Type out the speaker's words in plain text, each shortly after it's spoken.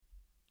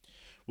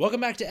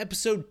Welcome back to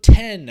episode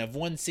 10 of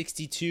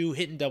 162,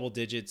 hitting double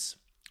digits.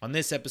 On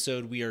this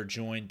episode, we are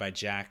joined by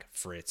Jack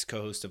Fritz,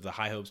 co-host of the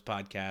High Hopes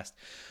podcast,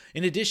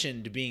 in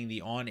addition to being the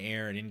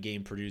on-air and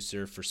in-game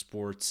producer for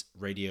sports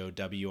radio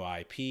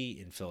WIP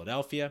in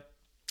Philadelphia.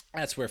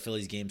 That's where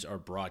Phillies games are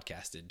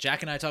broadcasted.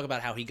 Jack and I talk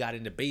about how he got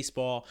into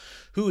baseball,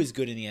 who is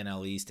good in the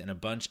NL East, and a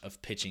bunch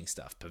of pitching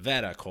stuff.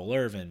 Pivetta, Cole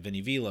Irvin,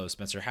 Vinny Velo,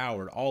 Spencer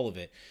Howard, all of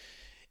it.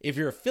 If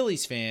you're a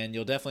Phillies fan,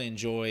 you'll definitely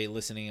enjoy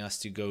listening to us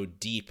to go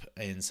deep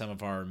in some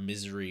of our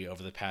misery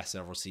over the past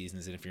several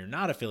seasons. And if you're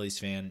not a Phillies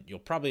fan, you'll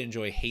probably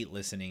hate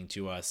listening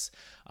to us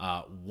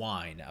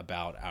whine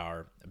about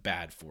our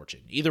bad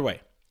fortune. Either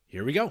way,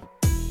 here we go.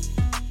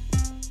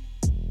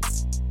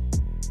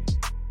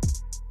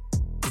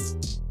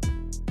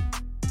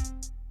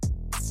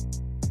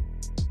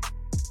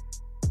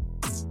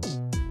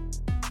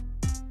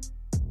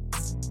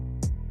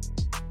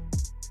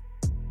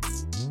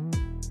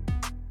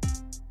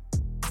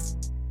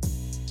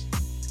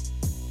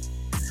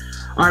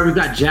 All right, we've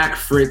got Jack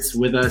Fritz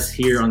with us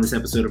here on this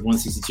episode of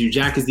 162.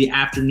 Jack is the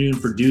afternoon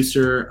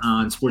producer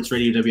on sports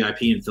radio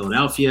WIP in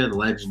Philadelphia, the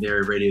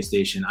legendary radio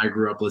station I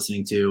grew up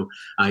listening to.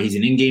 He's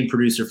an in-game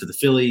producer for the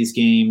Phillies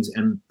games,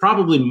 and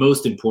probably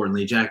most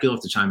importantly, Jack, you'll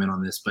have to chime in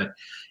on this, but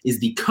is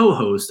the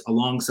co-host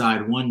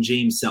alongside one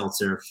James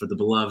Seltzer for the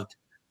beloved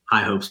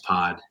High Hopes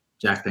pod.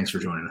 Jack, thanks for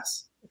joining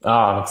us.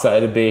 I'm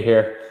excited to be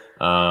here.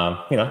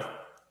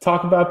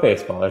 Talk about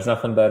baseball. There's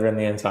nothing better in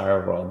the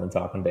entire world than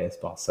talking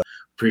baseball. So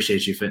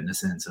appreciate you fitting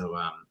us in. So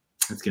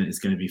it's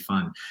gonna be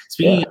fun.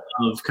 Speaking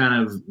of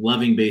kind of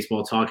loving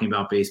baseball, talking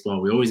about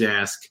baseball, we always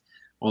ask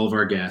all of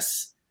our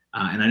guests,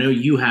 and I know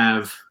you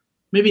have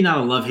maybe not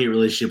a love-hate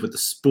relationship with the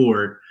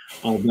sport,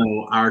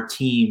 although our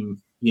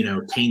team,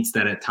 taints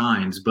that at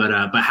times. But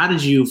how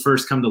did you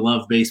first come to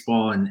love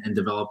baseball and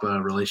develop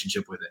a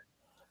relationship with it?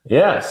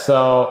 Yeah,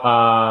 so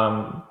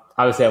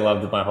obviously I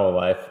loved it my whole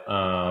life,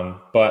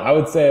 but I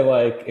would say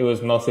it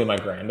was mostly my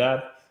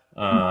granddad.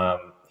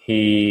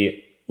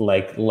 He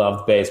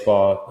loved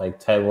baseball.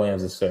 Ted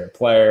Williams was his favorite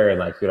player,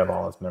 and he would have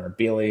all his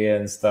memorabilia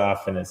and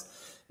stuff in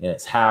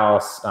his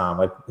house.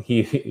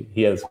 He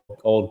has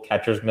old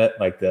catcher's mitt,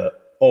 the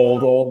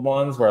old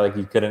ones where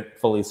you couldn't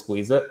fully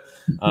squeeze it.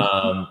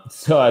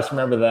 So I just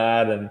remember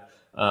that, and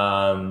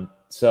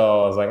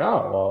so I was like,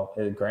 oh well,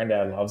 his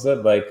granddad loves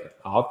it.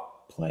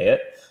 I'll play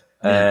it.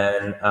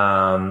 And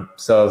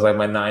so it was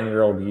my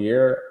 9-year-old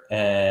year,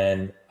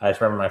 and I just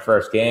remember my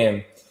first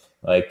game.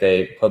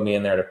 They put me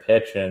in there to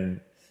pitch,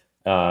 and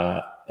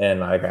I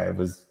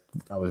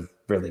was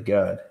really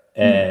good.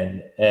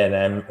 And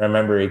I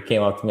remember he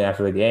came up to me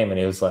after the game, and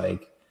he was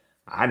like,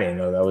 "I didn't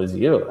know that was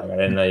you. I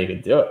didn't know you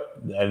could do it.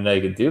 I didn't know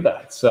you could do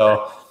that."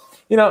 So,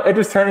 it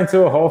just turned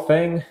into a whole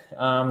thing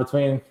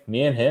between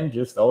me and him,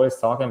 just always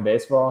talking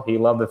baseball. He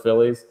loved the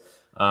Phillies.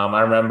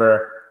 I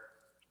remember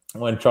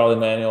when Charlie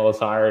Manuel was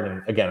hired,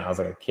 and again, I was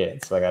a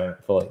kid, so I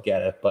didn't fully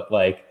get it, but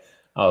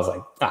I was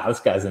like, this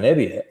guy's an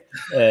idiot.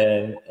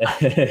 And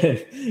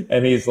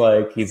he's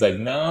like,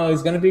 no,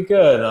 he's going to be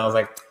good. And I was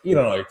like, you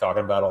don't know what you're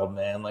talking about, old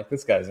man.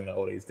 This guy's going to know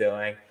what he's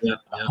doing. Yeah.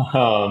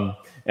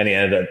 And he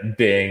ended up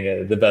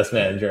being the best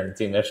manager in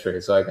team history.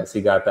 So I guess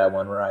he got that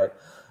one right.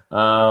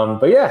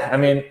 But yeah,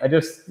 I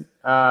just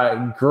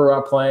grew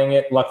up playing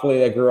it.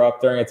 Luckily, I grew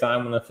up during a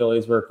time when the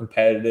Phillies were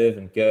competitive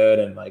and good.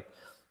 And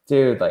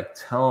dude,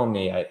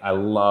 Tommy, I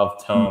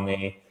love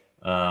Tommy.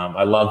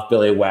 I love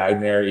Billy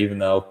Wagner, even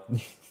though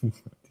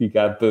he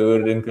got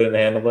booed and couldn't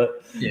handle it.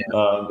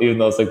 Yeah. Even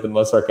though it's the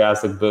most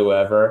sarcastic boo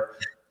ever.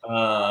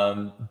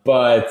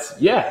 But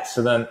yeah,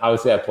 so then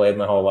obviously I played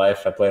my whole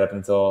life. I played up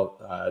until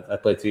I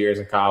played 2 years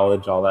in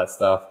college, all that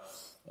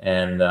stuff.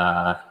 And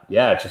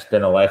it's just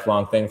been a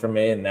lifelong thing for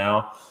me. And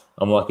now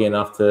I'm lucky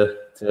enough to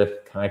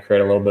kind of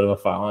create a little bit of a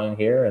following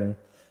here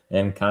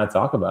and kind of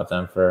talk about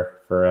them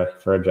for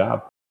a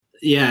job.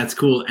 Yeah, it's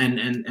cool.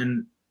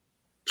 And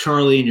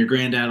Charlie and your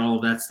granddad, all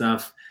of that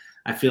stuff.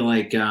 I feel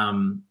like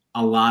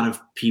a lot of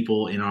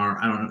people in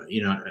I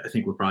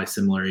think we're probably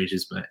similar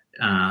ages, but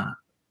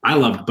I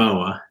loved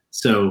Boa.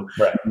 So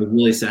right. It was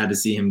really sad to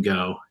see him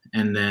go.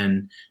 And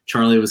then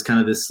Charlie was kind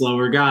of this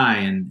slower guy,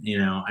 and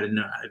I didn't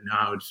know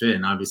how it would fit.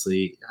 And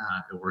obviously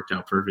it worked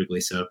out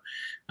perfectly. So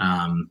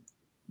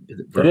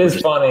it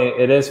is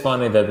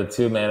funny that the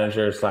two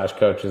managers /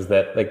 coaches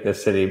that the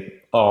city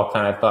all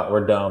kind of thought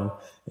were dumb,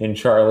 and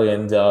Charlie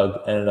and Doug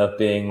ended up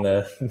being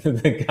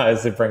the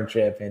guys that bring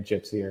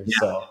championships here. Yeah.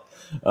 So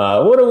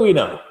what do we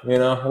know?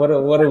 What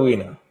do we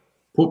know?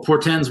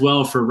 Portends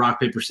well for rock,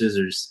 paper,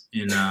 scissors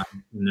in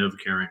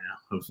NovaCare right now,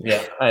 hopefully.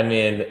 Yeah, I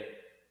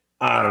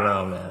don't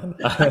know, man.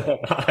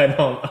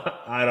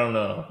 I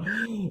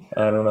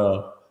don't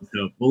know.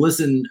 So, well,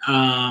 listen,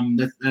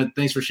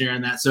 thanks for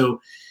sharing that.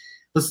 So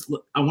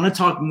I want to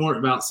talk more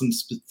about some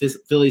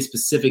Philly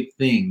specific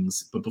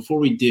things, but before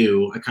we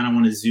do, I kind of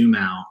want to zoom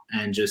out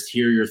and just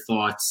hear your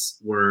thoughts.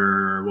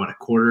 We're a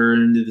quarter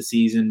into the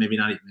season, maybe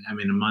not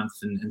even, a month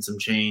and some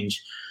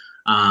change.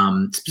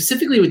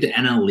 Specifically with the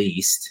NL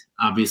East,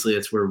 obviously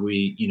that's where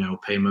we,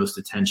 pay most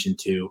attention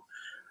to.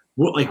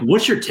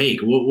 what's your take?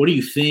 What do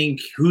you think?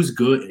 Who's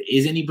good?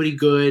 Is anybody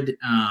good?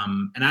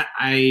 And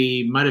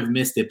I might have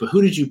missed it, but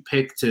who did you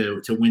pick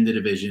to win the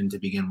division to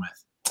begin with?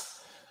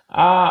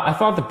 I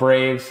thought the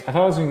Braves. I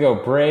thought I was going to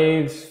go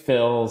Braves,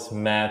 Phils,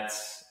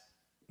 Mets,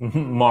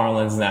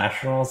 Marlins,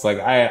 Nationals. Like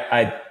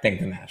I think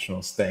the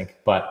Nationals stink,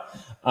 but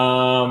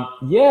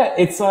yeah,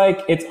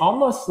 it's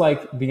almost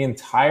like the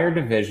entire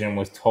division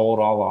was told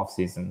all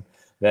offseason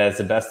that it's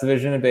the best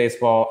division in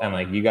baseball, and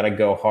like you got to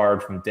go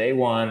hard from day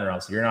one, or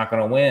else you're not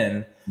going to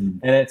win.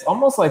 And it's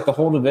almost like the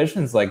whole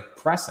division's like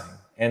pressing.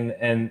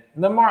 And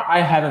I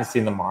haven't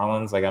seen the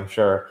Marlins. Like I'm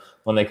sure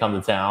when they come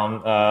to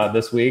town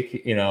this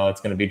week,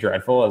 it's going to be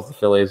dreadful as the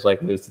Phillies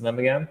like lose to them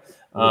again.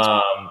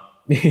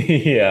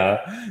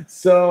 Yeah.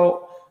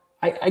 So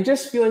I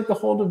just feel like the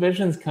whole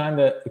division's kind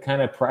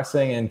of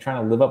pressing and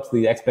trying to live up to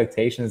the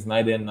expectations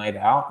night in, night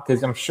out.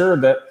 Because I'm sure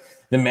that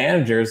the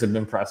managers have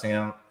been pressing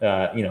out,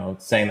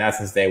 saying that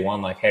since day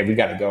one, like, hey, we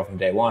got to go from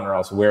day one or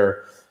else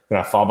we're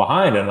going to fall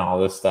behind and all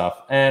this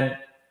stuff. And,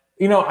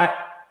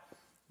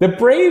 the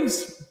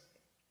Braves,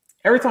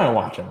 every time I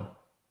watch them,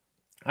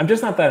 I'm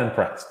just not that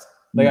impressed.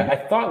 Like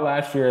I thought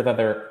last year that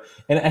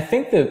and I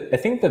think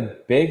the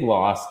big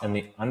loss and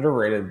the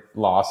underrated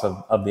loss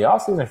of the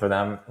offseason for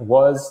them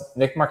was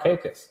Nick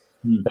Markakis.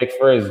 Like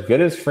for as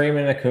good as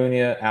Freeman,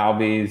 Acuna,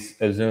 Albies,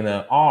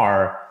 Ozuna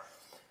are,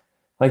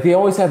 like they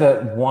always had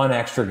that one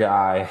extra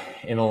guy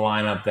in a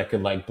lineup that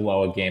could like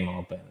blow a game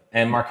open.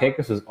 And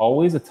Markakis was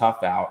always a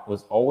tough out,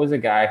 was always a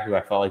guy who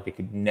I felt like they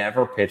could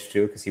never pitch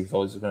to because he was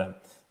always going to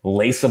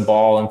lace a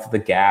ball into the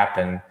gap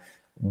and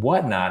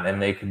whatnot,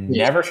 and they could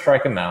never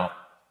strike him out.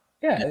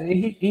 Yeah,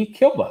 he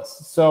killed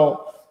us.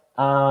 So,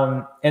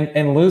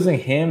 and losing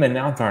him, and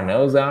now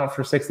Darno's out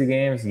for 60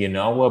 games.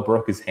 What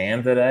broke his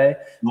hand today?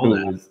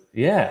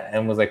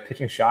 And was like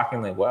pitching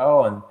shockingly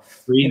well. And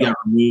Reed got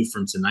removed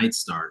from tonight's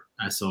start.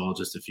 I saw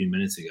just a few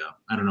minutes ago.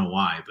 I don't know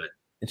why, but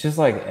it's just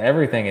like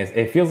everything is.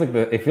 It feels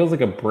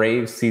like a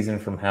Braves season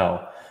from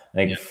hell.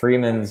 Like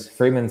Freeman's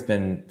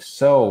been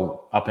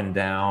so up and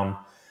down.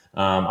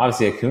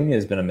 Obviously Acuna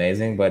has been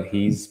amazing, but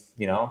he's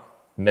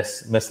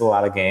missed a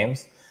lot of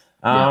games.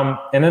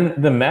 And then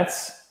the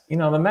Mets,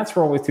 the Mets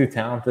were always too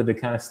talented to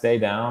kind of stay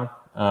down.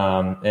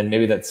 And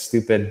maybe that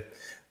stupid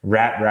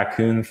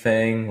raccoon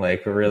thing,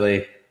 like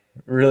really,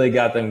 really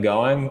got them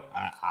going.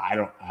 I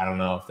don't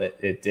know if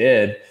it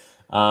did.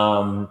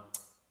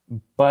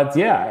 But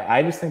yeah,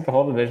 I just think the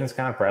whole division's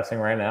kind of pressing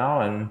right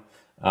now. And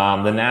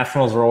the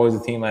Nationals were always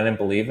a team I didn't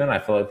believe in. I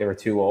feel like they were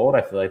too old.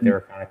 I feel like they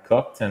were kind of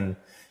cooked. And,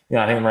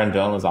 I think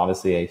Rendon was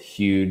obviously a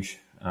huge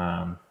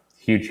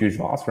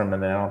loss for them.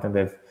 And I don't think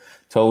they've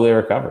totally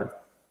recovered.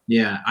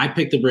 Yeah, I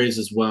picked the Braves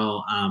as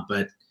well,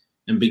 but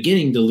I'm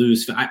beginning to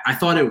lose. I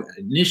thought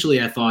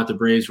the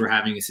Braves were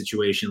having a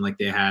situation like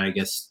they had, I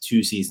guess,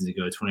 2 seasons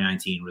ago,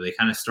 2019, where they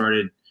kind of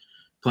started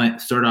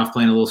off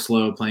playing a little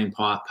slow, playing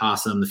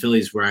possum. The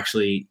Phillies were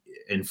actually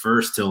in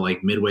first till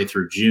like midway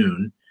through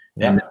June,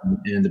 and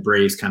the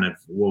Braves kind of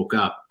woke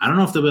up. I don't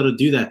know if they'll be able to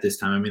do that this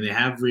time. I mean, they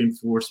have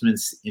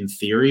reinforcements in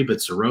theory, but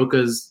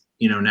Soroka's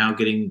now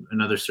getting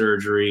another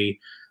surgery.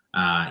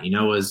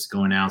 Inoa's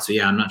going out, so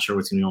yeah, I'm not sure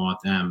what's going to go on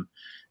with them.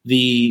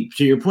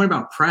 To your point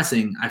about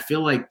pressing, I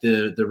feel like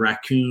the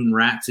raccoon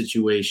rat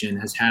situation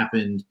has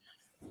happened.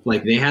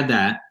 Like they had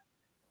that,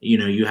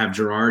 you have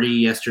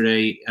Girardi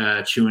yesterday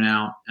chewing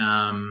out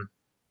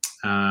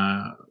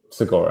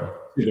Segura.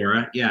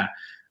 Yeah.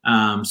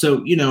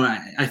 So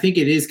I think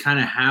it is kind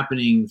of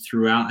happening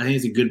throughout. I think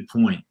it's a good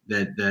point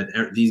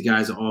that these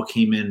guys all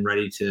came in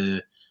ready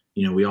to,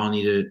 we all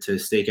needed to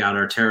stake out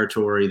our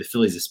territory. The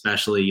Phillies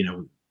especially,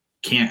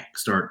 can't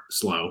start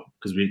slow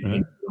because we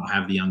don't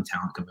have the young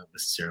talent come up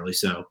necessarily.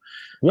 So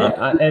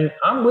and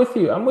I'm with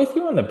you. I'm with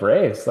you on the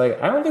Braves. Like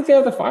I don't think they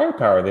have the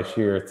firepower this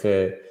year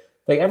to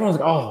like everyone's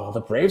like, oh,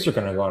 the Braves are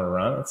going to go on a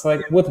run. It's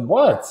like with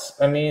what?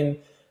 I mean,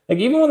 like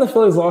even when the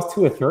Phillies lost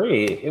 2 or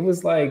 3, it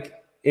was like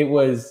it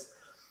was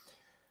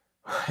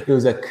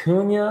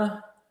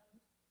Acuna.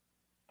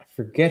 I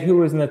forget who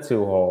was in the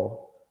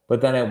 2-hole,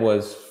 but then it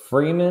was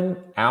Freeman,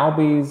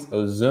 Albies,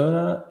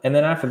 Ozuna, and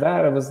then after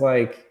that it was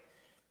like.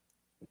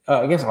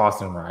 I guess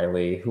Austin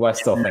Riley, who I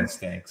still think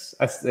stinks.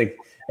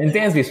 And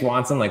Dansby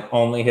Swanson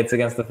only hits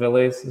against the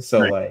Phillies,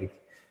 so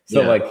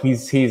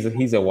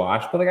he's a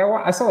wash. But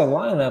I saw the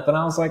lineup and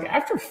I was like,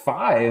 after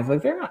 5,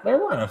 their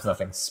lineup's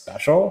nothing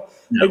special.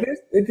 No.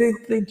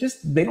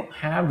 They don't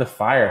have the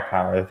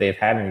firepower that they've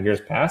had in years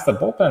past. The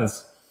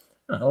bullpen's,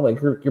 I don't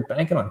know, you're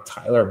banking on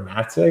Tyler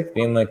Matzik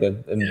being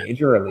a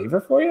major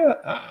reliever for you.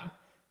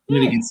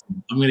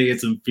 I'm gonna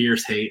get some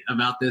fierce hate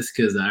about this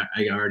because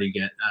I already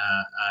get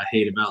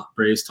hate about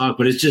Braves talk,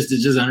 but it's just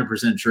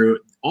 100% true.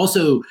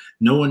 Also,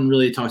 no one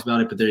really talks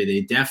about it, but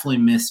they definitely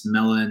miss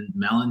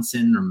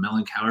Melanson or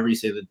Melon, however you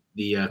say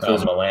the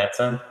closer.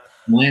 Melanson.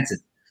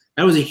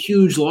 That was a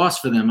huge loss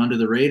for them under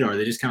the radar.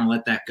 They just kind of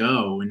let that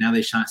go, and now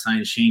they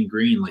signed Shane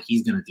Green like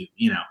he's gonna do.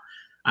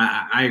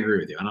 I agree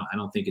with you. I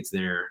don't think it's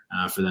there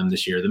for them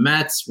this year. The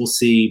Mets, we'll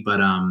see, but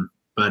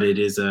it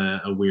is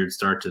a weird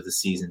start to the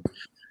season.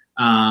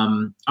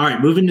 All right,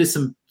 moving to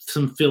some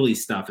some Philly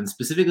stuff and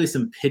specifically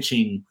some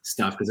pitching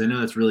stuff, because I know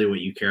that's really what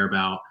you care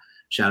about.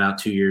 Shout out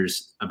 2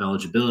 years of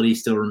eligibility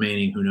still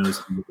remaining. Who knows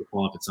if we could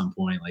call up at some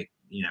point? Like,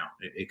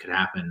 it could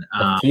happen.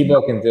 If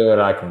Tebow can do it,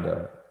 I can do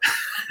it.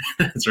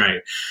 That's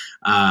right.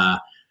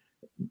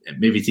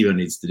 Maybe Tebow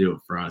needs to do it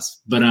for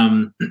us. But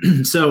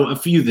so a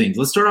few things.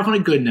 Let's start off on a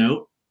good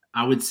note.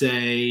 I would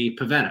say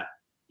Pivetta.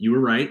 You were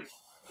right.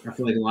 I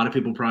feel like a lot of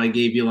people probably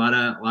gave you a lot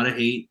of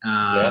hate,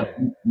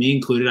 me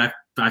included.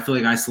 I feel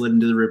like I slid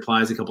into the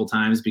replies a couple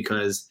times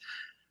because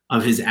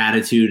of his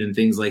attitude and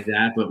things like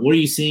that. But what are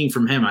you seeing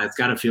from him? It's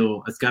got to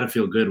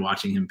feel good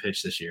watching him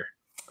pitch this year.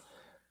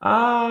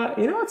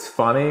 What's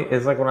funny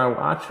is like when I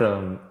watch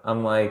him,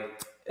 I'm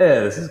like,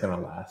 this is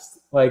gonna last.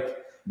 Like,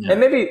 and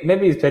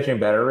maybe he's pitching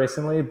better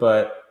recently,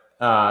 but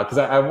because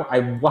I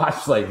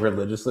watched like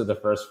religiously the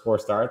first 4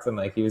 starts and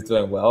like he was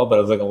doing well, but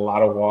it was like a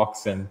lot of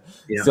walks and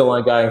still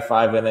only got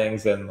 5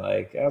 innings and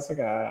like I was like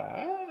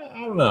I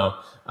don't know.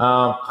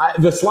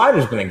 The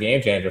slider's been a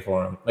game changer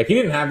for him. Like he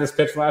didn't have this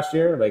pitch last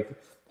year. Like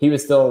he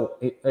was still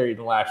or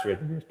even last year,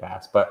 the years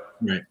past, but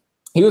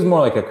he was more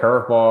like a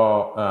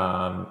curveball,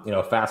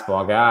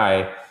 fastball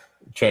guy.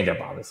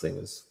 Changeup obviously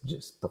was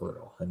just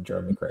brutal and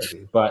drove me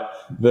crazy, but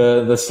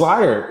the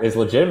slider is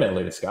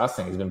legitimately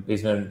disgusting.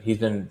 He's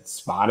been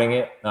spotting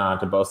it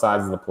to both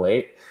sides of the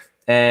plate,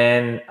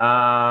 and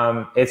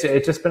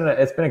it's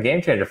been a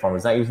game changer for him.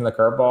 He's not using the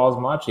curveball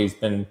as much. He's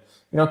been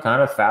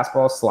kind of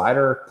fastball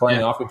slider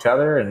playing off each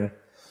other, and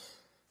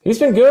he's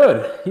been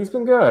good.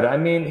 I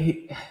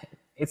mean,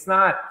 it's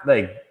not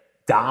like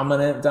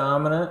dominant.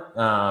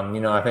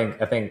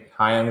 I think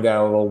Chaim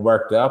got a little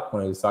worked up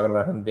when he was talking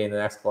about him being the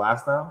next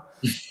Glass now.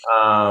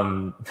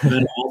 And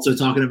also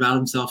talking about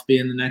himself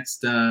being the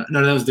next. No,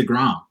 that was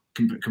DeGrom.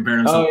 Compared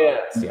himself. Oh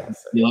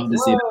yes. You love to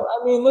see that.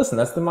 I mean, listen,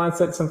 that's the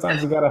mindset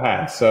sometimes you gotta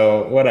have.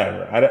 So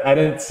whatever. I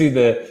didn't see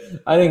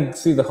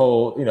the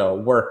whole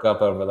work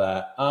up over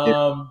that.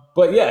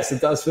 But yes,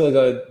 it does feel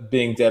good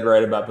being dead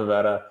right about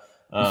Pivetta.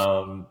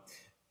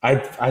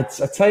 I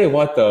tell you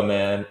what though,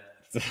 man.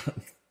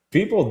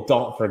 People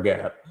don't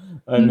forget.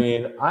 I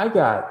mean, I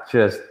got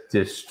just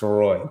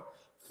destroyed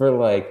for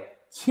like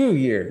 2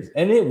 years,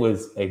 and it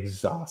was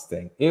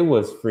exhausting. It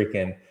was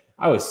freaking.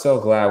 I was so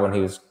glad when he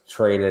was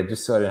traded,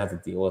 just so I didn't have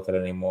to deal with it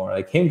anymore.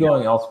 Like him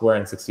going elsewhere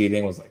and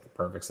succeeding was like the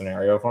perfect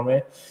scenario for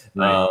me,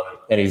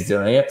 and he's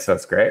doing it, so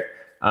it's great.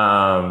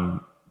 But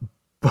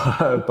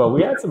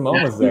we had some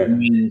moments there. You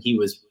mean he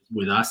was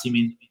with us? You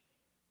mean?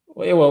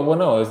 Well,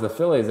 no, it was the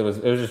Phillies. It was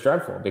just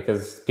dreadful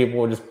because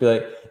people would just be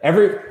like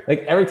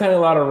every time he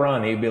allowed a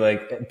run, he'd be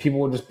like, people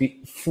would just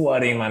be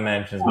flooding my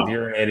mentions with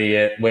 "You're an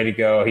idiot, way to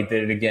go, he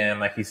did it again,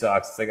 like he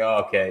sucks." It's like,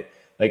 oh, okay,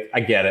 like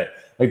I get it.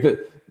 Like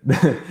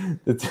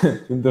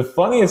the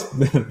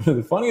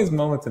funniest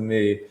moment to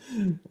me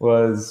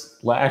was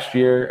last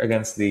year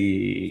against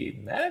the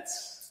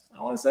Mets.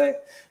 I want to say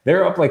they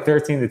were up like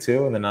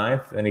 13-2 in the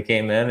 9th, and he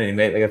came in and he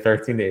made like a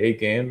 13-8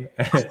 game.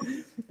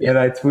 And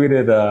I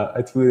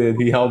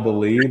tweeted he held the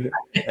lead,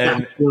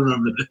 and I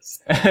remember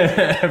this.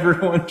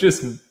 Everyone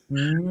just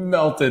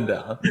melted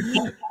down,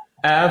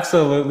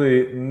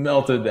 absolutely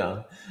melted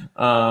down.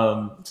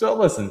 So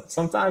listen,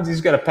 sometimes you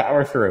just got to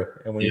power through,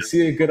 and when you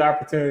see a good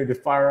opportunity to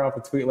fire off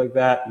a tweet like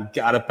that, you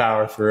got to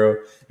power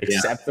through,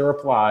 accept the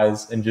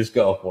replies, and just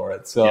go for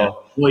it.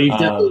 So,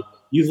 well,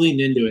 you've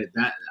leaned into it.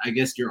 That I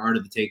guess your Art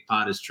of the Take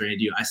pod has trained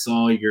you. I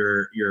saw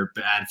your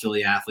bad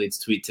Philly athletes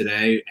tweet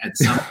today, and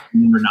some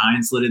number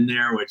 9 slid in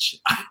there, which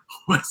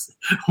was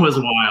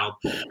wild.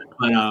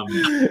 But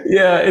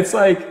it's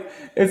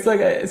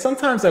like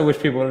sometimes I wish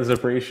people would have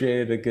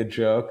appreciated a good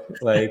joke.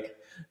 Like,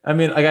 I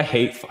mean, like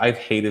I've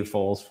hated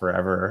Foles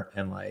forever,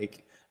 and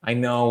like I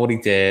know what he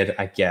did.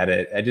 I get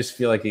it. I just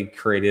feel like he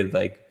created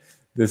like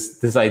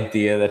this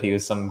idea that he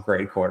was some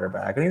great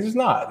quarterback, and he's just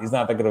not. He's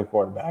not that good of a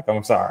quarterback.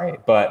 I'm sorry,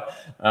 but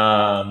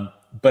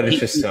it's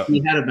just so.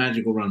 He had a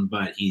magical run,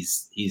 but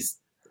he's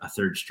a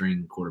 3rd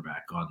string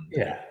quarterback on.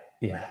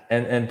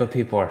 And but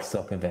people are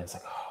still convinced,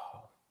 like,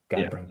 oh,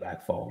 gotta bring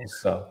back Foles.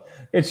 So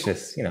it's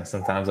just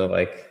sometimes I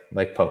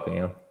like poking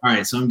him. All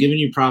right, so I'm giving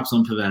you props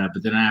on Pivetta,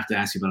 but then I have to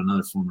ask you about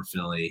another former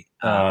Philly.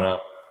 Oh no.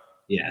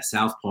 Yeah,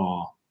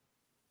 Southpaw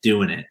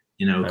doing it.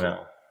 I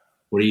know.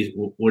 What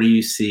do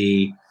you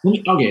see?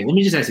 Let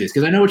me just ask you this,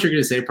 because I know what you're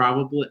going to say.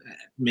 Probably,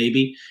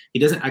 maybe he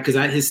doesn't, because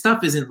his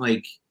stuff isn't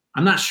like,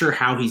 I'm not sure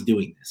how he's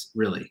doing this.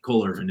 Really,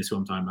 Cole Irvin is who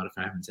I'm talking about. If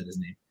I haven't said his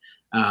name,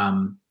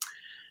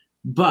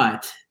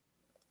 but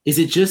is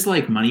it just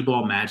like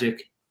Moneyball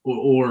magic,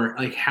 or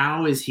like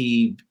how is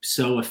he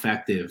so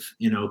effective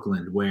in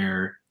Oakland?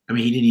 Where I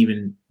mean, he didn't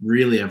even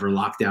really ever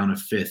lock down a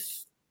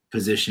 5th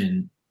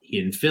position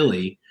in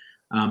Philly.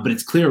 But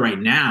it's clear right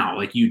now,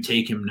 like you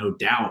take him no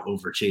doubt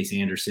over Chase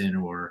Anderson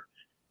or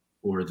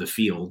the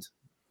field,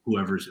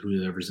 whoever's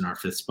in our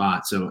 5th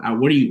spot. So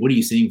what are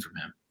you seeing from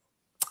him?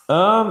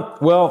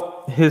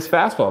 Well, his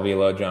fastball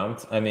velo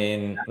jumped. I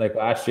mean, like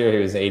last year he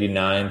was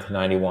 89 to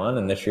 91,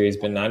 and this year he's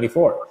been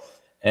 94.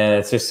 And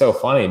it's just so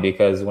funny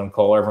because when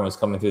Cole Irvin was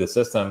coming through the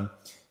system,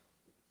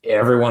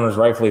 everyone was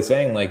rightfully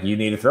saying, like, you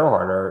need to throw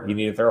harder. You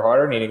need to throw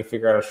harder. And you need to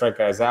figure out how to strike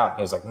guys out. And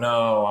he was like,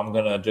 no, I'm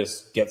going to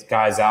just get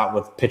guys out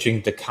with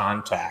pitching to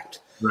contact.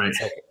 Right.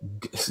 It's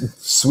like,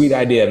 sweet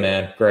idea,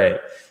 man. Great.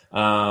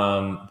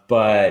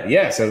 But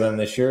yeah, so then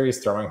this year he's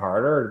throwing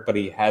harder, but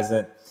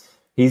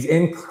he's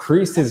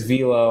increased his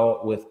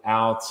velo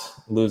without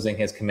losing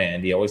his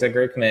command. He always had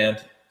great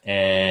command,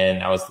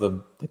 and that was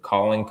the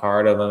calling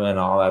card of him and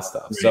all that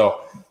stuff. Right.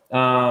 So,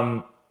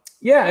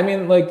 yeah, I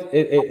mean, like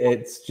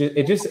the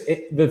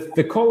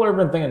Cole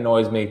Irvin thing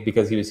annoys me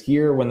because he was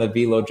here when the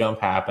velo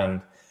jump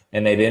happened,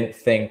 and they didn't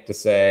think to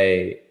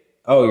say,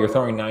 "Oh, you're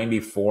throwing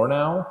 94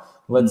 now.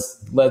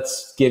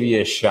 Let's give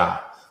you a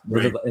shot."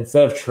 Right.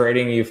 Instead of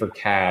trading you for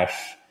cash,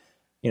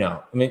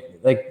 I mean,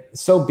 like,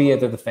 so be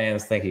it that the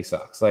fans think he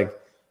sucks. Like,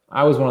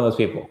 I was one of those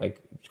people. Like,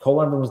 Cole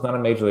Irvin was not a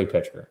major league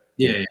pitcher.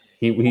 Yeah.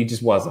 He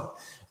just wasn't.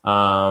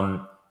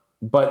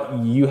 But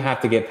you have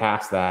to get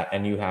past that,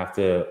 and you have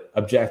to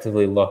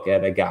objectively look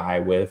at a guy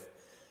with,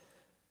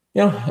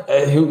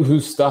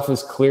 whose stuff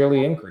is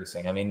clearly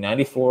increasing. I mean,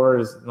 94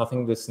 is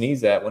nothing to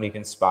sneeze at when he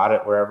can spot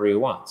it wherever he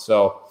wants.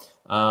 So,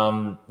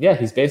 yeah,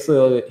 he's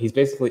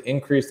basically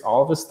increased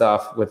all of his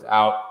stuff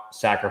without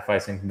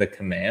sacrificing the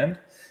command.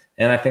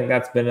 And I think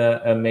that's been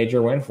a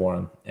major win for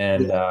him.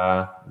 And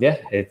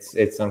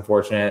it's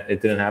unfortunate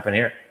it didn't happen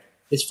here.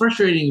 It's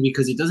frustrating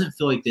because it doesn't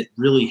feel like that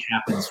really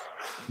happens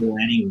for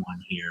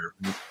anyone here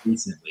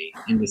recently.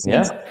 In the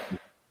sense,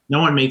 no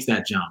one makes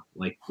that jump.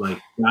 Like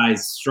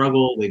guys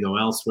struggle, they go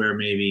elsewhere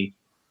maybe.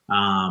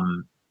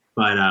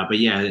 But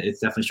yeah,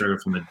 it's definitely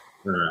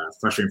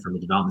frustrating from a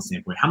development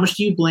standpoint. How much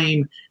do you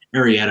blame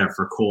Arrieta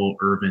for Cole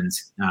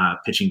Irvin's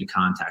pitching to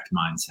contact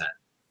mindset?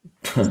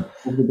 Is it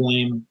to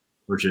blame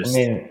or just? I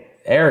mean,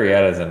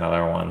 Arrieta is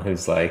another one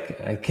who's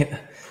like,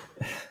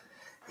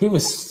 he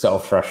was so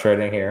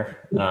frustrating here.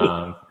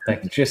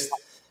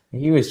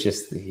 He was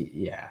just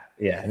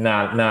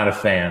not a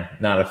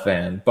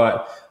fan.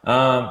 But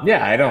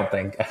I don't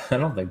think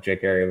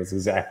Jake Arrieta was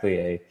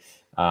exactly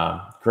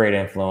a great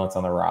influence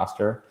on the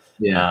roster.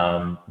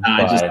 Yeah,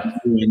 I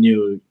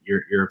knew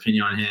your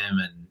opinion on him,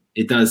 and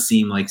it does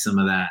seem like some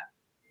of that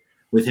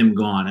with him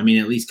gone. I mean,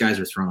 at least guys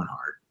are throwing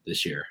hard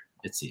this year.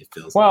 It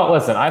feels. Well,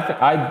 listen,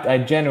 I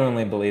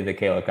genuinely believe that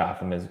Caleb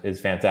Cotham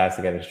is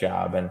fantastic at his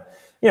job, and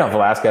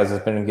Velasquez has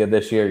been good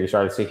this year. You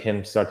start to see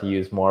him start to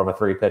use more of a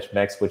 3-pitch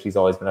mix, which he's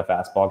always been a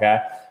fastball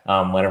guy.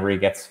 Whenever he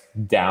gets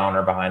down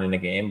or behind in a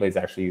game, but he's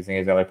actually using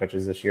his other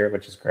pitches this year,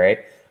 which is great.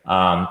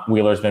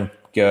 Wheeler's been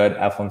good.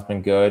 Eflin's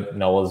been good.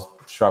 Noah's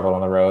struggled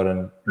on the road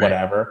and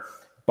whatever.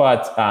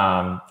 Right. But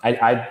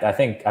I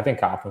think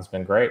Cotham's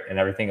been great, and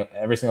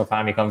every single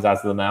time he comes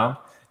out to the mound,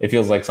 it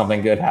feels like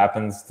something good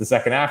happens the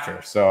second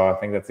after. So I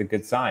think that's a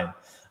good sign.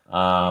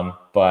 But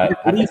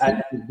what do you think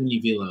of Vinny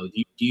Velo?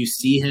 Do you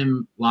see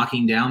him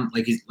locking down?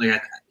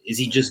 Is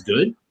he just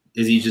good?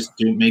 Is he just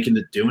doing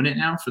it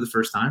now for the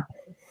first time?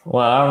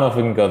 Well, I don't know if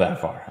we can go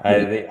that far.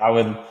 I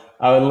would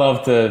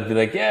love to be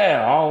like,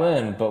 yeah, all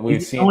in, but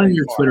we've seen in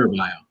your Twitter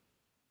bio.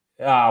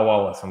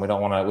 Well, listen, we don't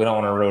want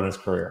to ruin his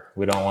career.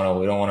 We don't want to,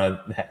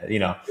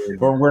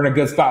 we're in a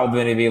good spot with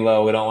Vinny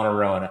Velo. We don't want to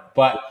ruin it.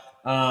 But,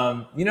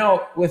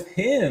 with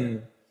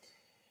him,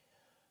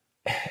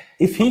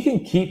 if he can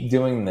keep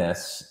doing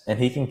this and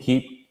he can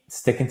keep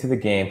sticking to the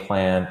game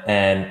plan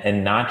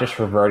and not just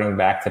reverting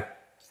back to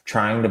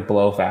trying to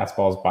blow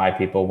fastballs by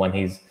people when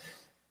he's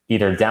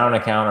either down a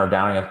count or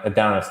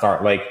down a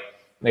start, like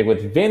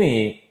with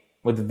Vinny,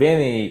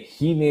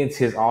 he needs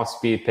his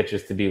off-speed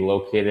pitches to be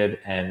located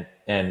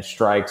and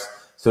strikes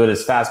so that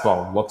his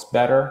fastball looks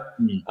better.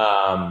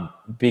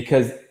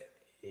 Because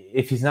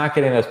if he's not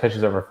getting those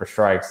pitches over for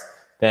strikes,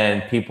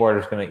 then people are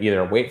just going to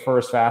either wait for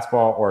his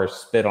fastball or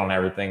spit on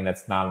everything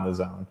that's not in the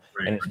zone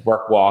and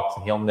work walks,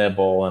 and he'll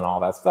nibble and all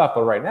that stuff.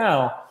 But right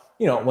now,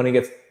 when he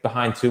gets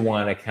behind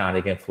 2-1 a count,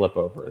 he can flip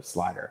over his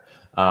slider.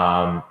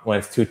 When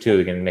it's 2-2,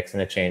 he can mix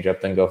in a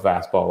changeup, then go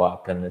fastball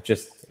up, and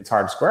it's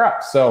hard to square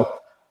up. So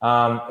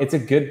it's a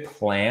good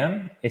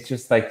plan. It's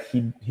just like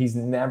he's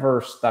never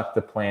stuck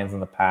to plans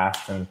in the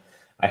past, and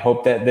I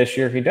hope that this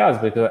year he does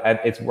because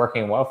it's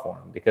working well for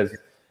him because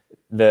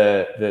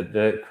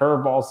the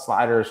curveballs,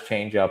 sliders,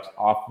 changeups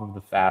off of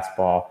the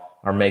fastball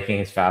are making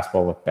his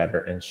fastball look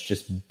better, and it's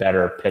just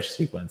better pitch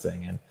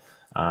sequencing. And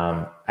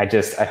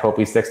I hope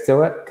he sticks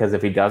to it because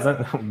if he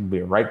doesn't, we'll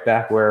be right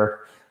back where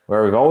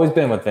we've always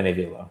been with Vinny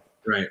Velo.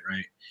 Right.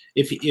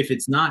 If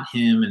it's not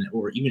him,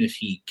 or even if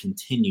he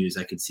continues,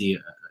 I could see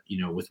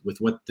with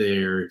what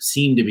they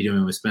seem to be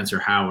doing with Spencer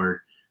Howard,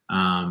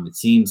 it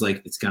seems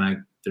like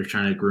they're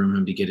trying to groom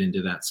him to get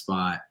into that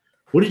spot.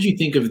 What did you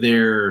think of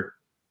their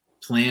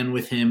plan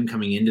with him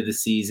coming into the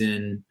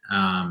season?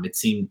 It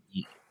seemed,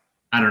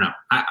 I don't know.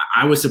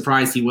 I was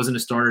surprised he wasn't a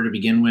starter to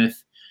begin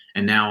with,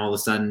 and now all of a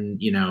sudden,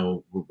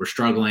 we're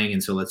struggling,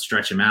 and so let's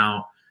stretch him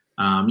out.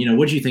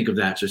 What do you think of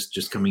that?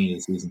 Just coming into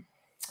the season.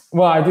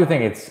 Well, I do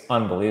think it's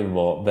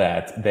unbelievable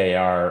that they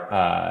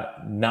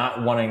are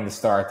not wanting to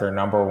start their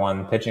number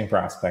one pitching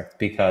prospect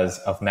because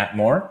of Matt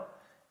Moore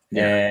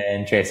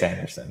and Chase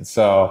Anderson.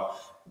 So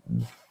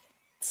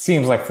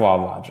seems like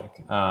flawed logic.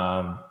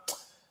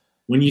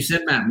 When you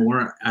said Matt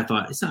Moore, I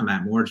thought it's not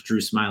Matt Moore, it's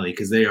Drew Smiley,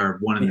 because they are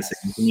one and the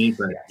same to me.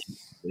 But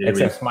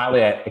except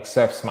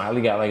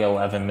Smiley got like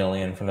 $11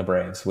 million from the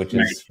Braves, which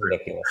is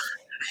ridiculous.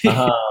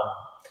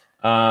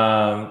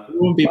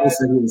 When people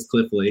said he was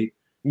Cliff Lee.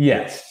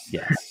 Yes.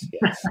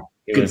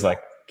 It was like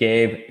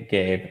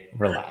Gabe,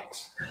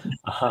 relax.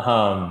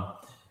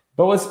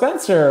 But with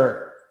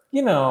Spencer,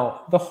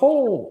 the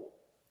whole.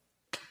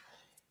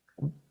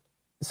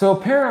 So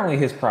apparently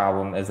his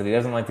problem is that he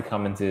doesn't like to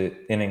come into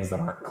innings that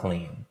aren't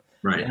clean.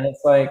 Right. And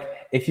it's like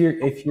if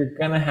you're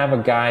gonna have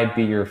a guy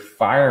be your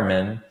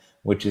fireman,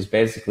 which is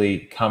basically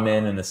come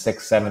in the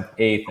 6th, 7th,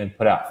 8th and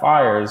put out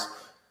fires,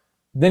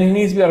 then he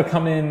needs to be able to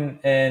come in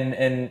and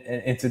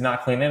into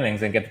not clean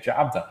innings and get the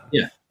job done.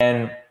 Yeah.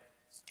 And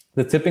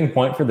the tipping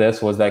point for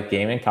this was that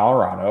game in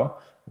Colorado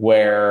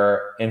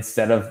where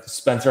instead of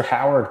Spencer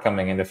Howard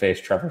coming in to face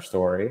Trevor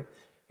Story,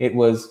 it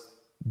was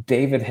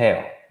David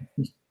Hale,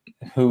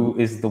 who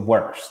is the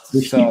worst.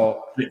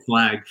 So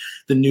flag,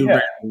 the new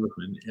Brand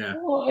Workman. Yeah.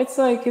 Well, it's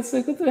like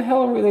what the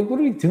hell are we like? What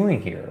are we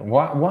doing here?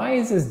 Why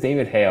is this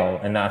David Hale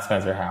and not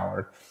Spencer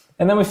Howard?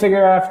 And then we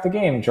figured out after the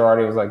game,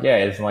 Girardi was like, yeah,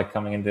 he doesn't like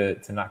coming into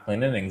not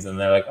clean innings. And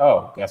they're like,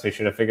 oh, guess we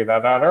should have figured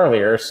that out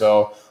earlier.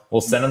 So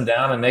we'll send him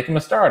down and make him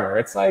a starter.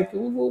 It's like,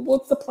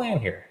 what's the plan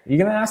here? You're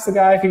going to ask the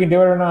guy if he can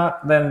do it or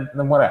not, then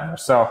whatever.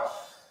 So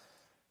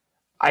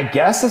I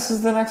guess this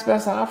is the next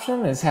best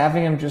option, is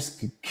having him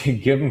just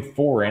give him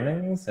 4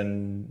 innings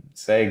and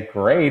say,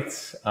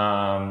 great.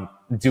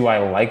 Do I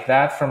like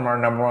that from our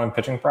number 1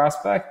 pitching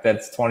prospect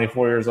that's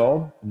 24 years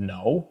old?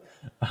 No.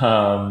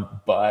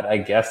 But I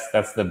guess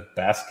that's the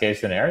best case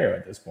scenario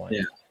at this point.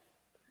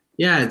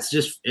 Yeah. It's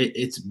just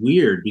it's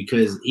weird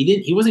because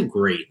he wasn't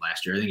great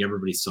last year. I think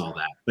everybody saw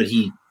that, but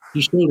he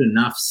showed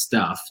enough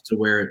stuff to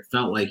where it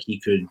felt like he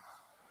could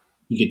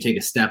take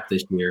a step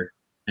this year.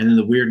 And then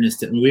the weirdness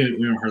that we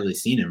haven't hardly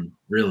seen him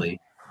really,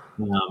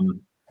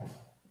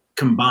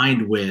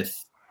 combined with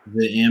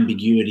the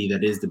ambiguity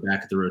that is the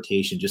back of the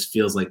rotation, just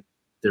feels like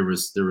there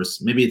was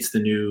maybe it's the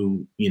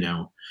new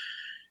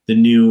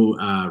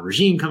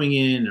regime coming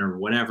in or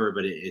whatever,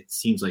 but it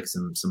seems like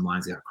some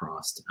lines got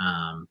crossed.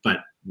 But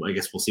I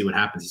guess we'll see what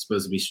happens. He's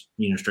supposed to be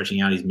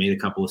stretching out. He's made a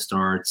couple of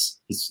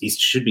starts. He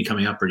should be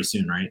coming up pretty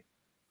soon, right?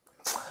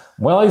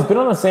 Well, he's been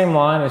on the same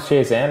line as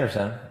Chase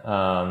Anderson.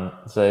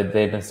 So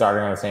they've been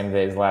starting on the same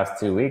day as the last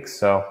 2 weeks.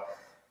 So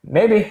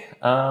maybe.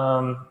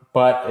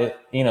 But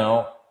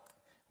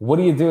what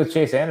do you do with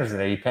Chase Anderson?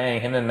 Are you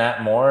paying him and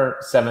Matt Moore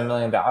 $7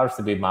 million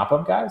to be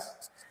mop-up guys?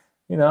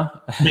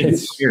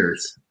 It's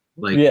years.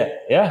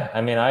 Yeah.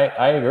 I mean,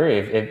 I agree.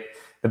 If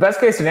the best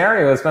case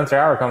scenario is Spencer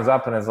Howard comes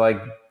up and is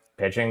like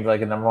pitching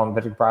like a number 1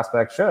 pitching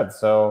prospect should.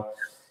 So,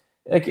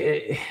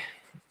 Vinny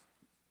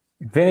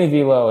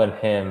Velo and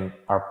him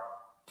are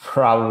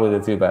probably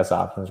the 2 best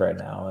options right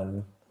now,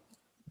 and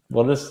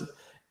it's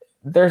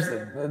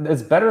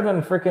better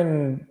than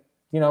freaking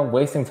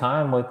wasting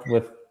time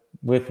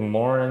with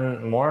Moore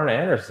and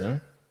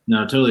Anderson.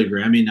 No, I totally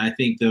agree. I mean, I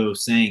think though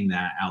saying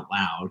that out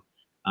loud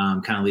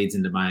kind of leads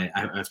into I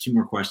have 2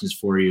 more questions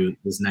for you.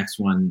 This next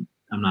one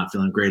I'm not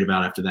feeling great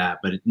about after that,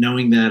 but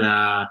knowing that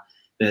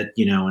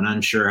an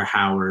unsure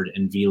Howard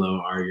and Velo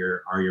are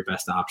your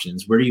best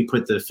options, where do you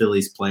put the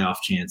Phillies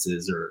playoff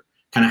chances, or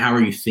kind of how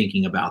are you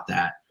thinking about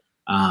that?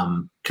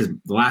 Because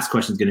the last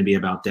question is going to be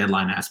about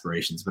deadline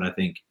aspirations, but I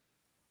think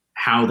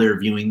how they're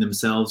viewing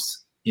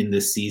themselves in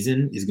this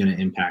season is going to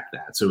impact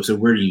that. So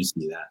where do you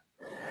see that?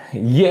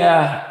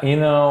 Yeah,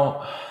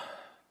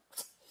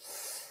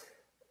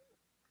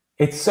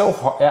 it's so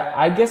hard.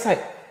 I guess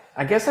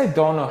I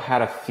don't know how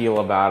to feel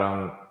about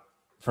them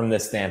from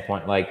this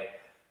standpoint. Like,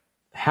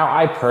 how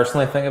I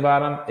personally think about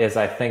them is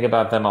I think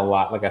about them a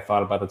lot like I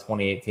thought about the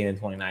 2018 and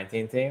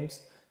 2019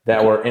 teams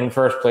that were in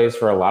first place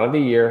for a lot of the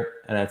year,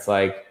 and it's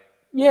like,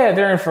 yeah,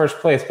 they're in first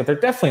place, but they're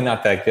definitely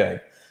not that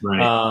good.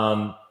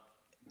 Right.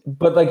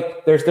 But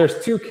like,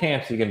 there's 2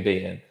 camps you can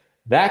be in.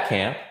 That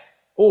camp,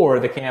 or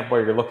the camp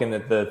where you're looking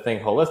at the thing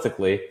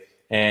holistically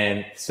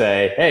and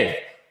say,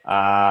 hey,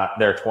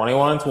 they're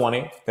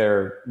 21-20.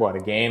 They're a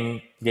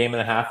game and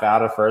a half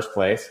out of first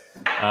place.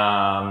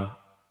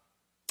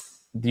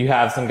 You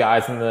have some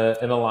guys in the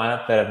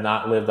lineup that have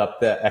not lived up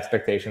to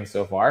expectations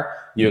so far.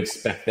 You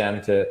expect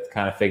them to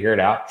kind of figure it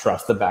out,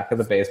 trust the back of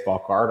the baseball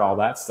card, all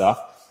that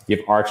stuff. You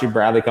have Archie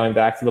Bradley coming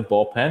back to the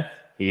bullpen.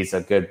 He's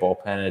a good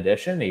bullpen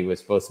addition. He was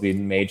supposed to be a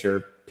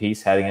major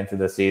piece heading into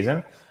the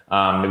season.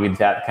 Maybe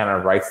that kind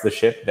of rights the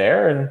ship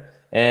there.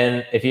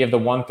 And if you have the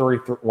 1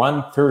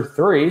 through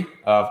 3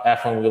 of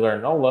Eflin, Wheeler,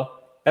 and Nola,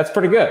 that's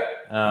pretty good.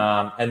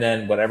 And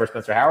then whatever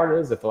Spencer Howard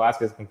is, if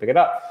Velasquez can pick it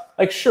up,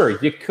 like,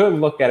 sure, you could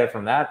look at it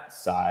from that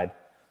side,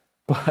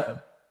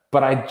 but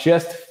I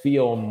just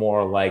feel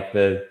more like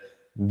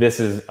this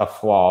is a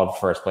flawed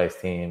first place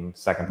team,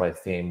 second place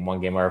team,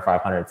 1 game over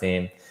 500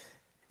 team.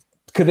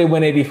 Could they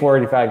win 84,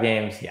 85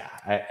 games? Yeah.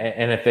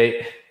 And if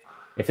they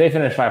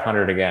finish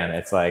 500 again,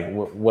 it's like,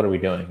 what are we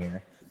doing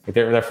here?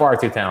 They're far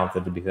too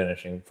talented to be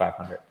finishing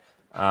 500.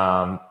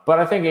 But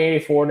I think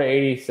 84 to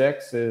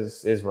 86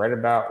 is right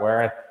about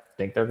where I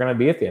think they're going to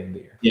be at the end of the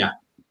year. Yeah.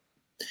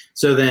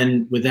 So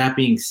then, with that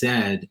being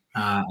said,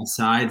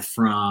 aside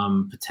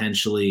from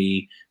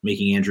potentially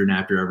making Andrew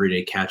Knapp your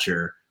everyday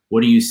catcher,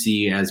 what do you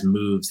see as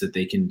moves that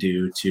they can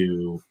do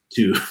to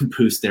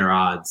boost their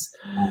odds?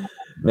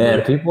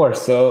 Man, people are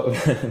so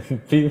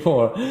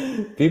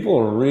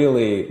people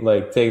really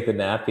like take the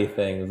nappy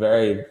thing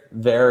very,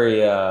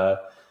 very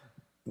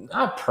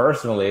not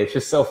personally. It's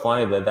just so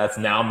funny that that's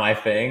now my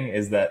thing.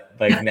 Is that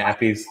like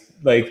nappies?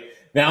 Like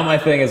now my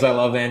thing is I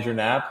love Andrew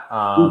Knapp.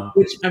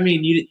 Which I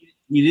mean, you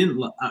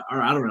didn't,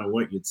 or I don't know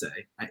what you'd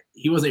say.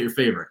 He wasn't your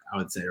favorite, I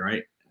would say,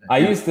 right? I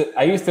used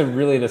to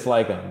really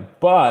dislike him,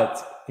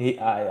 but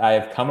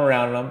I've come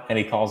around him, and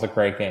he calls a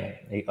great game.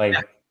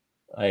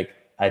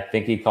 I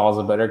think he calls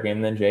a better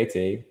game than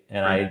JT,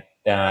 and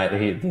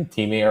the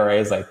team ERA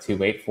is like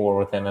 2.84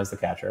 with him as the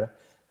catcher.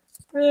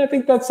 I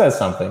think that says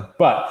something.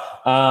 But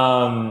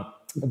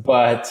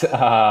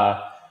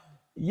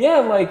yeah,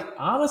 like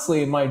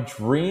honestly, my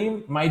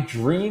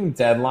dream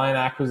deadline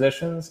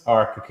acquisitions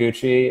are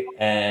Kikuchi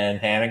and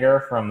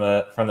Haniger from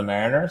the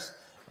Mariners.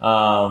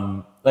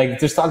 Like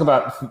just talk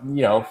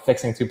about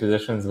fixing two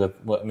positions with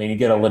you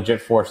get a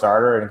legit 4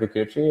 starter in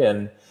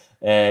Kikuchi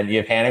and you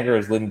have Haniger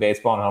who's leading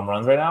baseball in home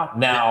runs right now.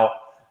 Now,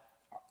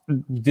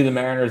 do the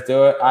Mariners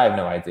do it? I have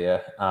no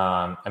idea.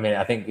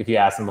 I think if you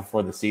asked them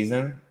before the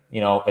season,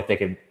 if they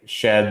could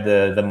shed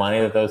the money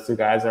that those two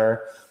guys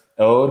are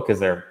owed because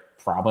they're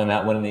probably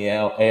not winning the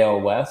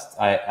AL West,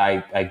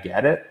 I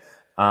get it.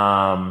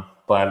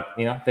 But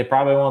they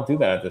probably won't do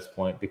that at this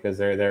point because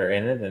they're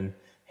in it, and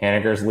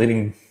Haniger's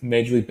leading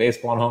Major League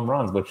Baseball in home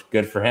runs, which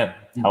good for him.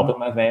 Helping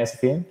my fantasy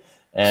team.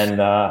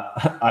 And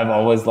I've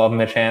always loved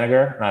Mitch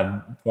Haniger, and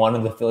I've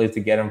wanted the Phillies to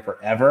get him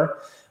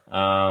forever.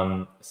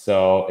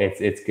 So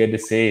it's good to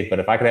see. But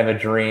if I could have a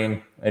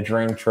dream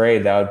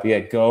trade, that would be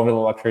it. Go over the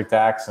luxury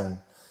tax and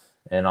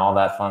all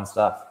that fun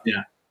stuff.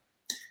 Yeah.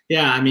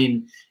 Yeah, I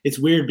mean, it's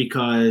weird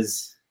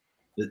because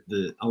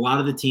a lot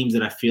of the teams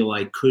that I feel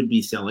like could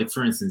be sell, like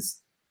for instance,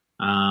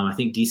 I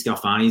think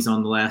DeScalfani's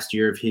on the last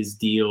year of his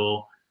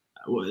deal.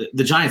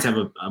 The Giants have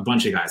a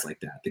bunch of guys like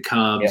that. The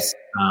Cubs,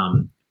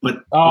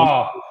 but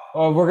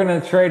we're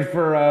gonna trade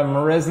for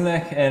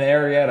Marisnik and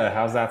Arrieta.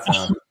 How's that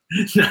sound?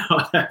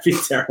 No, that'd be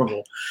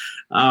terrible.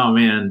 Oh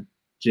man,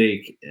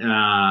 Jake,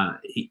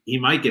 he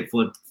might get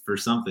flipped for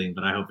something,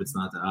 but I hope it's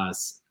not to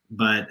us.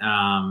 But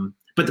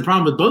the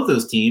problem with both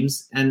those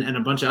teams and a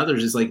bunch of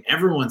others is like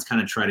everyone's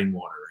kind of treading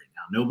water right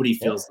now. Nobody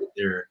feels that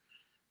they're,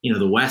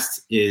 the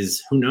West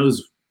is, who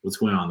knows what's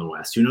going on in the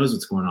West? Who knows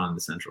what's going on in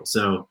the Central?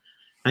 So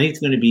I think it's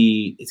going to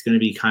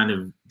be kind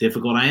of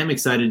difficult. I am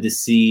excited to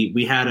see.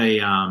 We had a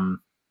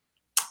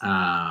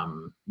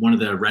one of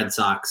the Red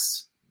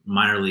Sox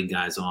minor league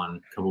guys on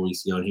a couple of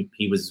weeks ago.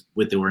 He was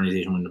with the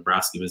organization when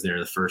Nebraska was there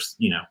the first,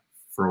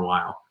 for a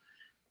while.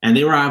 And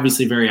they were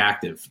obviously very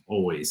active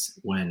always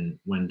when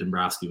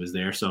Dombrowski was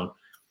there. So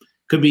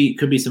could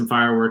be some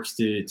fireworks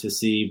to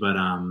see, but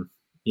I'm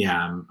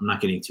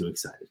not getting too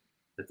excited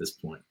at this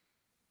point.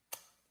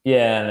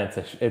 Yeah,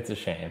 and it's a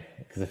shame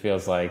because it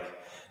feels like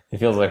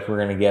we're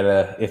gonna get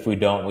a if we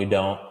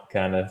don't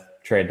kind of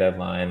trade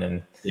deadline,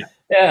 and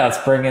let's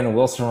bring in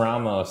Wilson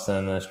Ramos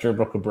and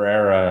Asdrubal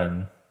Cabrera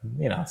and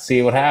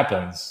see what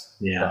happens.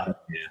 It'd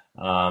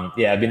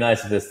be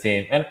nice if this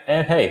team and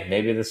hey,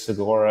 maybe the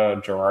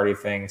Segura Girardi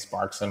thing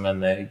sparks them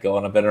and they go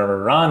on a bit of a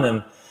run.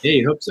 And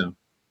you hope so.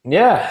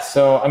 Yeah,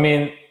 so I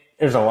mean,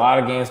 there's a lot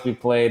of games to be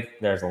played.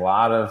 There's a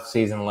lot of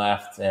season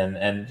left, and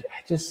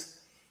I just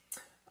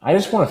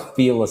want to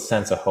feel a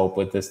sense of hope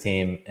with this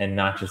team and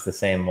not just the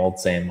same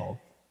old.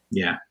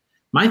 Yeah,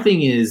 my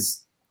thing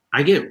is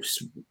I get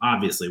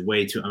obviously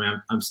way too. I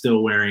mean, I'm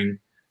still wearing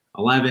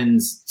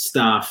 11's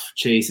stuff.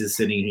 Chase is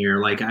sitting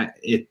here. Like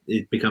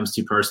it becomes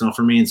too personal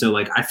for me. And so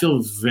like, I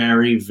feel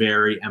very,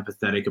 very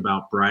empathetic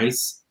about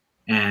Bryce,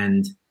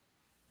 and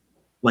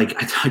like,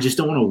 I just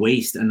don't want to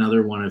waste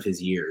another one of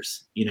his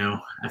years.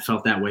 I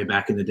felt that way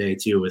back in the day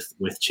too,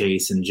 with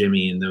Chase and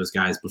Jimmy and those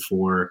guys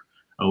before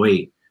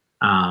 08.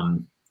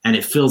 And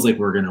it feels like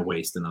we're going to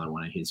waste another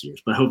one of his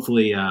years, but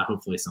hopefully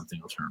something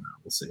will turn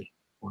around. We'll see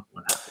what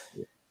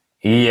happens.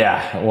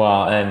 Yeah,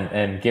 well,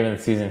 and given the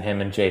season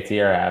him and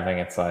JT are having,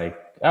 it's like,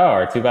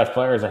 our two best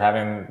players are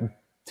having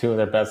two of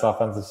their best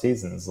offensive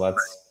seasons.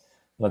 Let's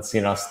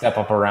step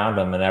up around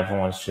them, and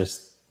everyone's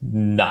just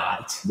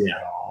not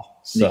at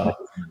all. So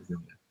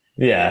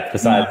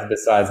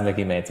besides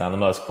Nicky Maton, the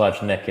most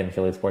clutch Nick in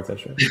Philly sports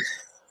history.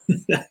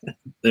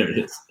 There it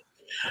is.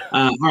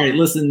 All right,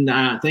 listen.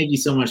 Thank you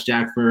so much,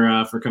 Jack,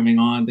 for coming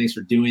on. Thanks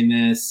for doing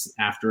this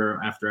after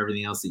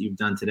everything else that you've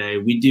done today.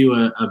 We do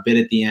a bit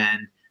at the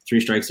end. 3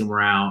 strikes and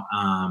we're out.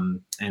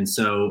 And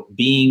so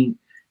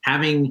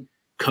having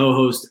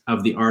co-host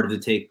of the Art of the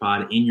Take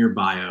pod in your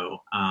bio,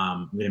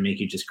 I'm going to make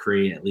you just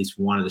create at least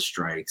one of the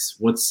strikes.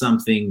 What's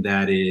something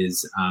that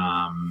is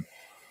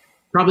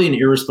probably an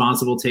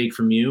irresponsible take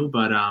from you,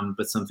 but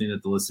something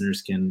that the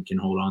listeners can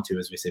hold on to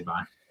as we say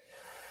bye?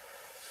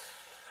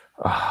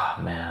 Oh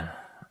man.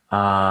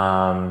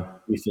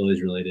 We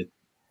Phillies related.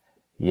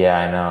 Yeah,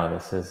 I know.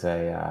 This is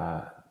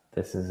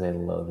This is a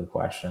loaded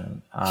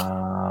question.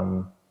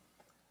 I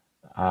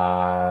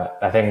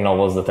think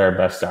Noble's the third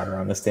best starter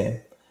on this team.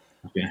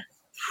 Okay.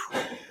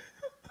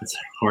 That's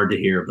hard to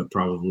hear, but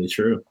probably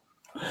true.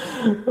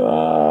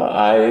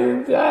 I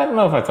don't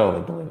know if I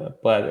totally believe it,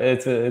 but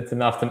it's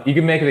enough to you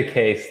can make the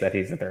case that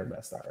he's the third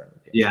best starter.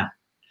 Yeah.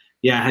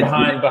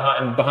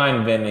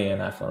 Behind Vinny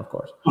and Eflin, of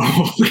course.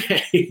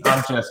 Okay.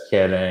 I'm just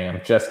kidding.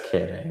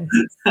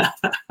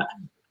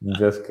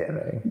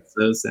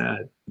 So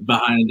sad.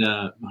 Behind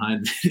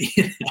Vinny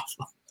and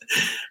Eflin.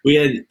 We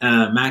had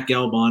Matt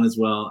Gelb on as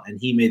well, and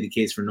he made the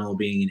case for Nola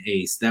being an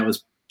ace. That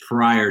was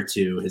prior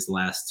to his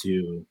last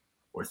 2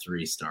 or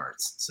 3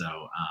 starts. So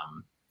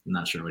I'm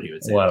not sure what he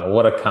would say.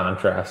 What a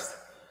contrast.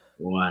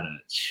 What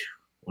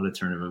a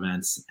turn of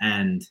events.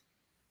 And,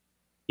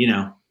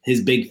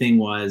 his big thing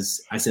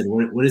was, I said,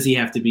 what does he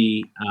have to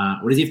be?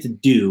 What does he have to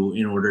do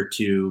in order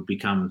to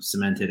become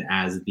cemented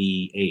as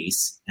the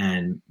ace?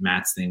 And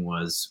Matt's thing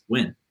was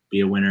win, be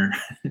a winner,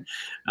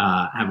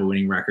 have a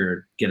winning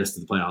record, get us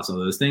to the playoffs, all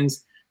those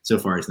things. So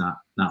far, he's not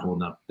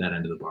holding up that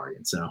end of the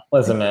bargain. So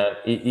listen, man,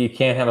 you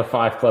can't have a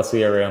 5+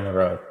 ERA on the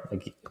road.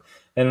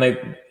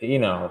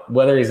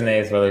 Whether he's an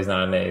ace, whether he's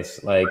not an ace,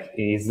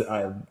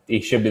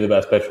 he should be the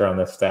best pitcher on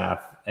this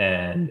staff,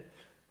 and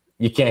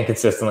you can't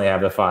consistently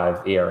have the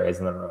 5 ERAs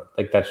in the road.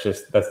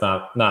 That's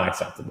not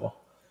acceptable.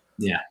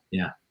 Yeah.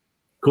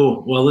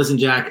 Cool. Well, listen,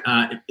 Jack,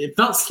 it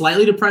felt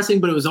slightly depressing,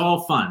 but it was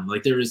all fun.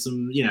 There was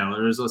some,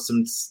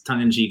 some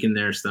tongue in cheek in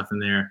there, stuff in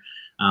there.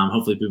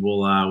 Hopefully people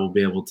will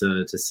be able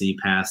to see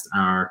past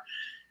our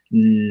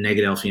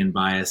Negadelphian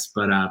bias,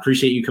 but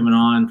appreciate you coming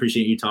on.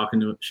 Appreciate you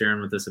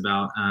sharing with us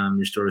about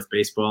your story with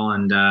baseball,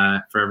 and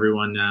for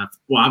everyone,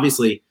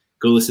 obviously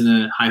go listen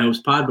to High Hopes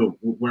Pod, but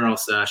where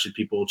else should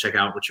people check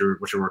out what you're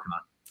working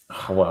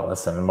on? Well,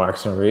 listen,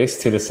 Marks and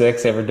Reese, 2 to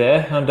 6 every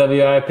day on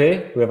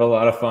WIP. We have a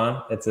lot of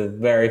fun. It's a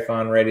very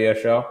fun radio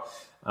show.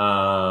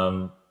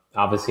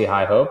 Obviously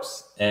High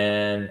Hopes,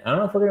 and I don't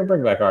know if we're going to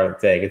bring back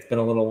Art Take. It's been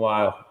a little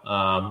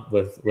while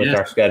with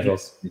our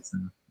schedules.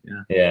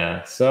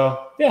 Yeah.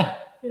 So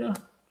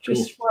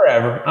just cool.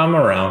 Wherever I'm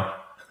around.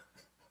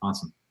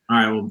 Awesome. All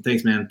right. Well,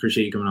 thanks, man.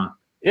 Appreciate you coming on.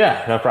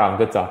 Yeah, no problem.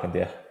 Good talking to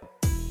you.